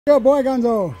Good boy,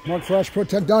 Gunzo. Mark Ferrasci,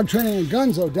 Protect Dog Training, and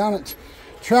Gunzo down at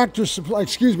Tractor Supply,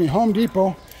 Home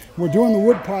Depot. We're doing the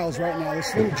wood piles right now.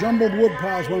 This little jumbled wood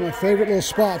pile is one of my favorite little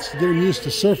spots to get him used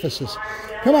to surfaces.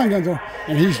 Come on, Gunzo.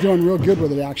 And he's doing real good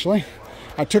with it, actually.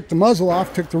 I took the muzzle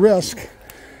off, took the risk.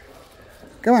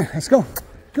 Come on, let's go.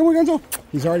 Good boy, Gunzo.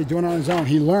 He's already doing it on his own.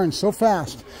 He learns so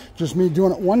fast. Just me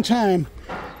doing it one time.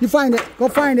 You find it. Go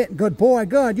find it. Good boy.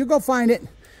 Good. You go find it.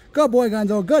 Good boy,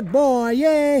 Gunzo. Good boy.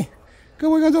 Yay. Good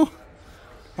boy, Gunzo. All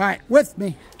right, with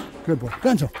me. Good boy,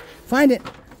 Gunzo. Find it.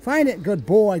 Find it. Good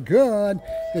boy. Good.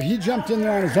 But he jumped in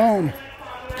there on his own.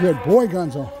 Good boy,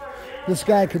 Gunzo. This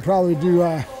guy could probably do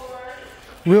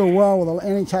real well with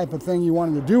any type of thing you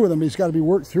wanted to do with him. He's got to be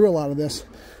worked through a lot of this.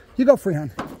 You go,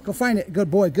 Freehand. Go find it. Good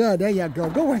boy. Good. There you go.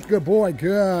 Go. Good boy.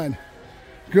 Good.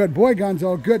 Good boy,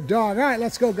 Gunzo. Good dog. All right,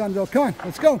 let's go, Gunzo. Come on.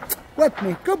 Let's go. With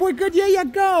me. Good boy. Good. Yeah, you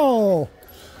go.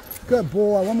 Good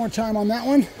boy. One more time on that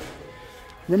one.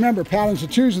 Remember, patterns of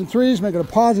 2s and 3s, make it a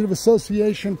positive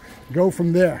association. Go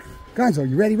from there. Gunzo,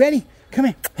 you ready? Ready? Come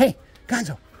here. Hey,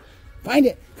 Gunzo. Find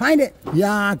it. Find it.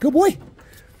 Yeah, good boy.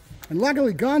 And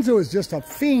luckily, Gunzo is just a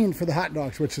fiend for the hot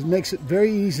dogs, which makes it very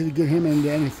easy to get him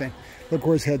into anything. Look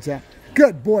where his head's at.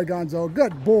 Good boy, Gunzo.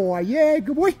 Good boy. Yay,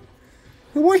 good boy.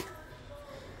 Good boy.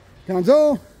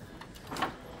 Gunzo.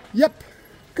 Yep.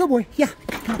 Good boy. Yeah.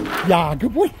 Yeah,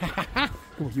 good boy.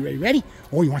 You ready? Ready?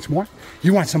 Oh, you want some more?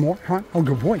 You want some more? Huh? Oh,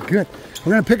 good boy. Good.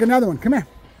 We're going to pick another one. Come here.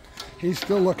 He's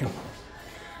still looking.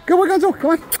 Good boy, Gunzo.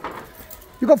 Come on.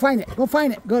 You go find it. Go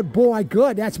find it. Good boy.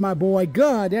 Good. That's my boy.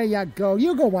 Good. There you go.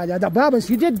 You go by the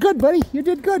Bubbas. You did good, buddy. You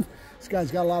did good. This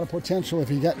guy's got a lot of potential. If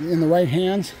he got in the right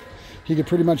hands, he could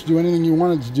pretty much do anything you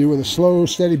wanted to do with a slow,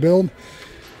 steady build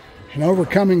and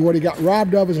overcoming what he got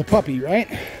robbed of as a puppy, right?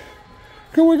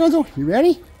 Good boy, Gunzo. You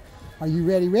ready? Are you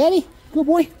ready? Ready? Good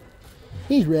boy.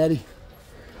 He's ready.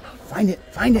 Find it.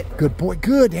 Find it. Good boy.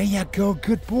 Good. There you go.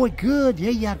 Good boy. Good. There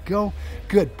you go.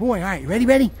 Good boy. All right. Ready?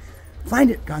 Ready?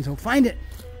 Find it, Gunzo. Find it.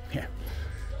 Here.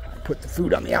 I put the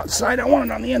food on the outside. I want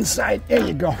it on the inside. There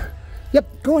you go.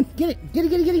 Yep. Go on. Get it. Get it.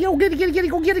 Get it. Get it. Go. Get it. Get it. Get it.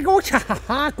 Go. Get it. Go.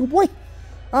 Ha-ha-ha. Good boy.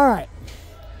 All right.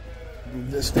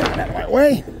 Move this down that right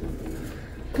way.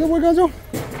 Good boy, Gunzo.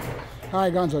 All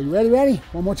right, Gunzo. You ready? Ready?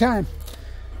 One more time.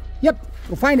 Yep.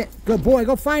 Go find it. Good boy.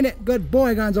 Go find it. Good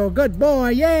boy, Gunzo. Good boy.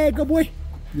 Yay. Good boy.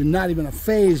 You're not even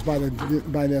fazed by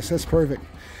this. That's perfect.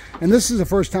 And this is the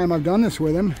first time I've done this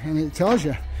with him, and it tells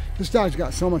you this dog's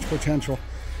got so much potential.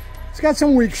 He's got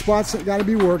some weak spots that got to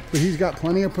be worked, but he's got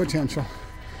plenty of potential.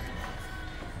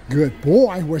 Good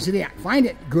boy. Where's it at? Find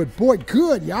it. Good boy.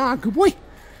 Good. Yeah. Good boy.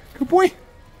 Good boy.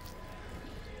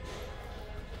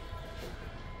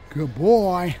 Good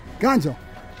boy. Gunzo.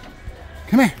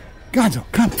 Come here. Gunzo.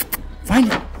 Come. Find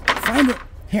it. Find it.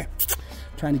 Here.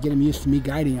 Trying to get him used to me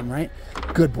guiding him, right?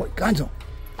 Good boy. Gunzo.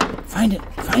 Find it.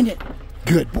 Find it.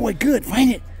 Good boy. Good.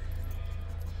 Find it.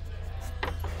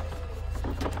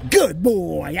 Good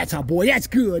boy. That's our boy. That's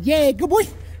good. Yay. Good boy.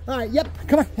 All right. Yep.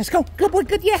 Come on. Let's go. Good boy.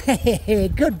 Good.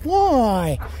 Yay. Good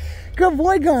boy. Good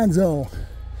boy, Gunzo.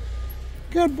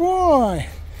 Good boy.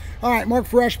 All right. Mark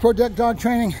Ferrasci, Protect Dog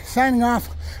Training, signing off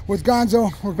with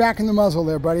Gunzo. We're back in the muzzle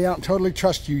there, buddy. I don't totally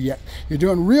trust you yet. You're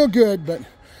doing real good, but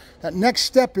that next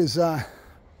step is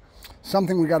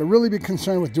something we got to really be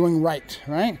concerned with doing right?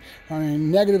 I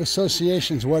mean, negative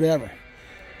associations, whatever.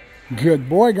 Good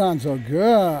boy, Gunzo.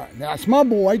 Good. That's my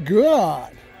boy. Good.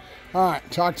 All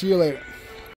right. Talk to you later.